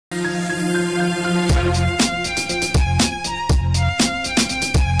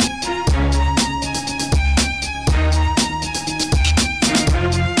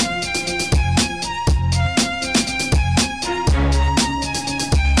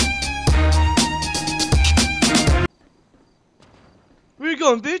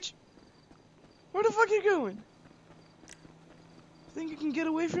going, bitch? Where the fuck you going? Think you can get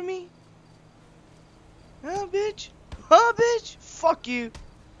away from me? Huh, bitch? Huh, bitch? Fuck you.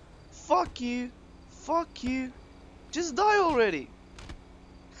 Fuck you. Fuck you. Just die already.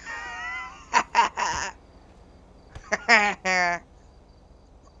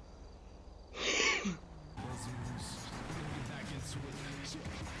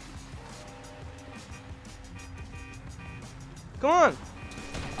 Come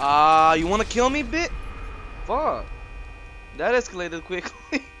on. You wanna kill me, bit? Fuck. That escalated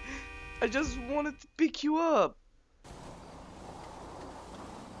quickly. I just wanted to pick you up.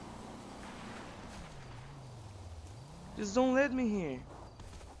 Just don't let me here.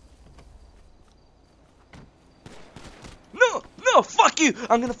 No, no, fuck you!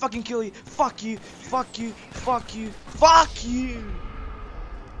 I'm gonna fucking kill you. Fuck you, fuck you, fuck you, fuck you!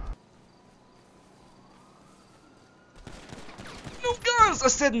 No guns! I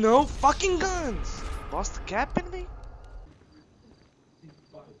said no fucking guns! Lost the cap in me?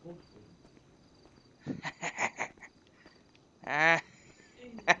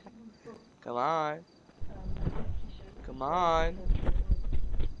 Come on. Come on.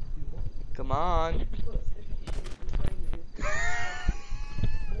 Come on.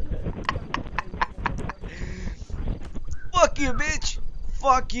 Fuck you, bitch!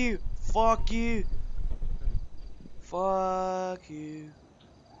 Fuck you! Fuck you! Fuck you!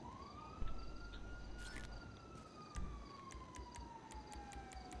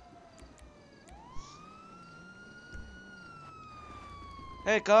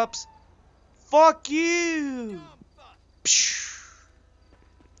 Hey, cops! Fuck you! Psh!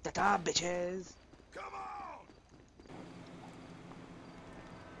 Ta-ta, bitches! Come on!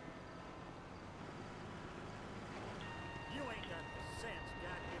 You ain't got the sense,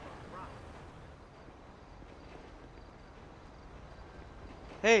 God give a rock.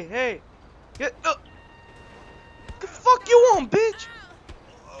 Hey, hey! Get up! The fuck you want, bitch?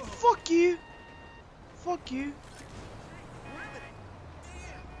 Fuck you! Fuck you!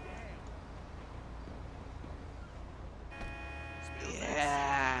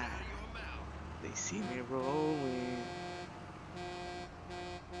 Yeah! They see me rolling.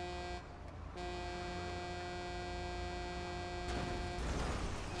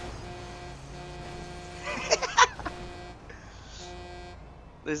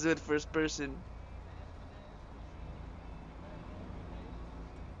 Let's do it first person.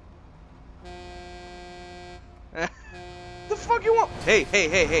 The fuck you want? Hey, hey,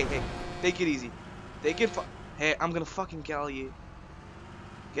 hey, hey, hey. Take it easy. Take it Hey, I'm gonna fucking kill you.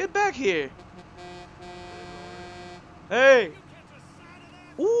 Get back here. Hey.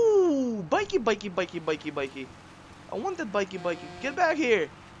 Ooh, bikey, bikey, bikey, bikey, bikey. I want that bikey, bikey. Get back here.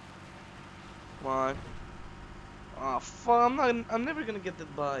 Come on. Oh, fuck. I'm never gonna get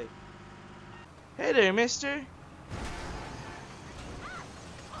that bike. Hey there, mister.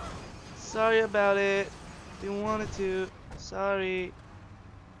 Sorry about it. Didn't want it to. Sorry.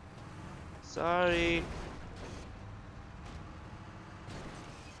 Sorry.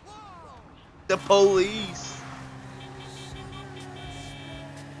 The police.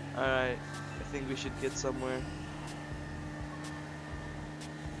 Alright. I think we should get somewhere.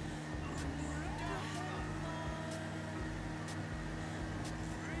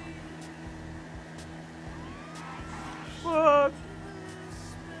 Fuck.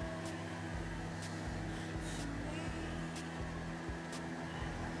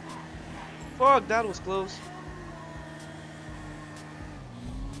 Fuck, that was close.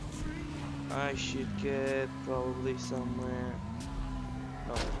 I should get probably somewhere.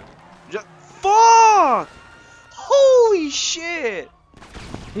 No. Fuck! Holy shit!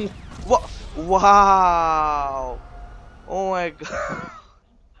 What? Wow! Oh my god!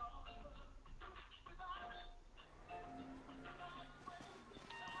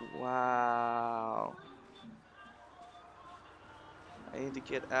 Wow! I need to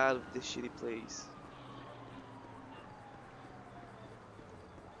get out of this shitty place.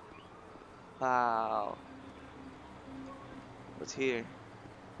 Wow. What's here?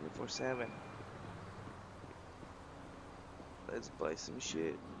 24/7. Let's buy some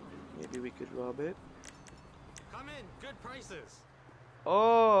shit. Maybe we could rob it. Come in, good prices.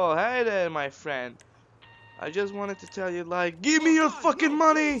 Oh, hey there, my friend. I just wanted to tell you, like, give me your God, fucking no,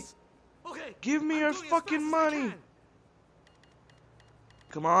 money! please. Okay. Give me I'm your going as fucking fast as I money! can.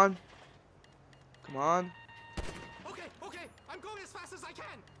 Come on. Come on. Okay, okay. I'm going as fast as I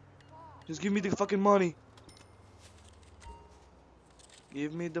can. Just give me the fucking money.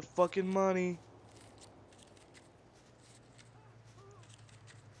 Give me the fucking money.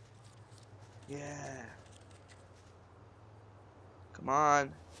 Yeah. Come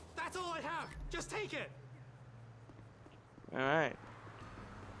on. That's all I have. Just take it. Alright.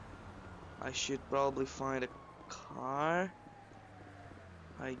 I should probably find a car.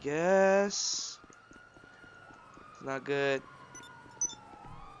 I guess. It's not good.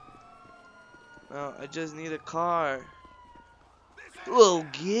 No, I just need a car. Oh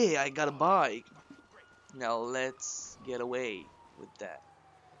yeah, I got a bike. Now let's get away with that.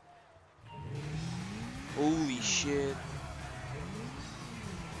 Holy shit.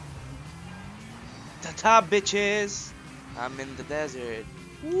 Ta-ta, bitches! I'm in the desert.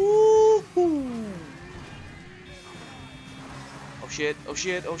 Woohoo! Oh shit, oh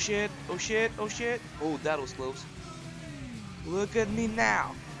shit, oh shit, oh shit, oh shit. Oh, that was close. Look at me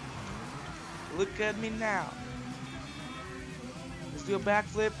now. Look at me now. Let's do a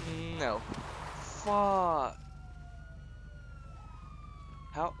backflip. No. Fuck.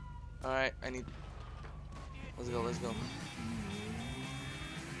 How? Alright, I need... Let's go, let's go.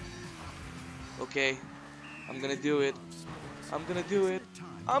 Okay. I'm gonna do it. I'm gonna do it.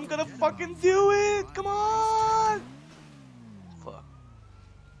 I'm gonna fucking do it! Come on! Fuck.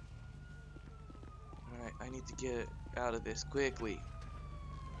 Alright, I need to get out of this quickly.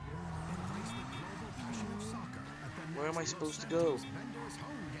 Where am I supposed to go?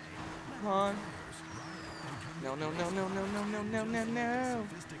 Come on. No, no, no, no, no, no, no, no, no, no.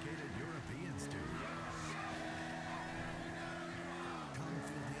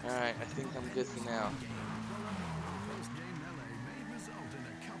 Alright, I think I'm good for now.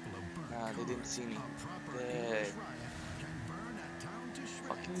 Nah, they didn't see me. Good.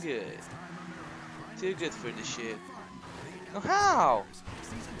 Fucking good. Too good for this shit. No, how?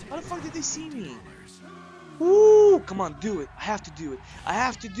 How the fuck did they see me? Woo! Come on, do it. I have to do it. I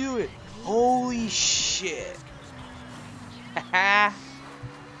have to do it. Holy shit. Haha.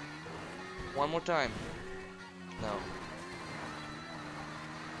 One more time. No.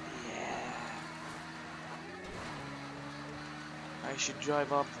 Yeah. I should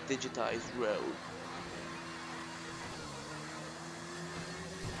drive off the digitized road.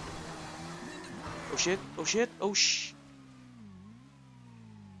 Oh shit, oh shit, oh shh.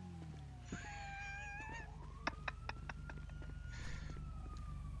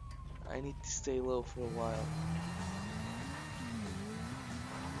 I need to stay low for a while.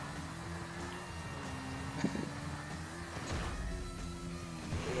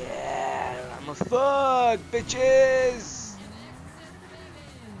 Yeah, I'm a thug, bitches!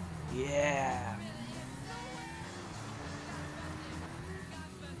 Yeah.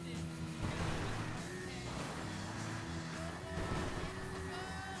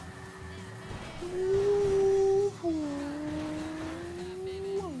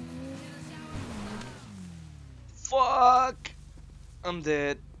 Fuck! I'm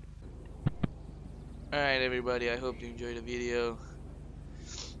dead. Alright everybody, I hope you enjoyed the video.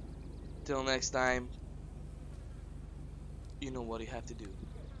 Till next time, you know what you have to do.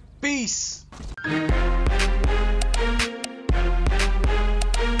 Peace!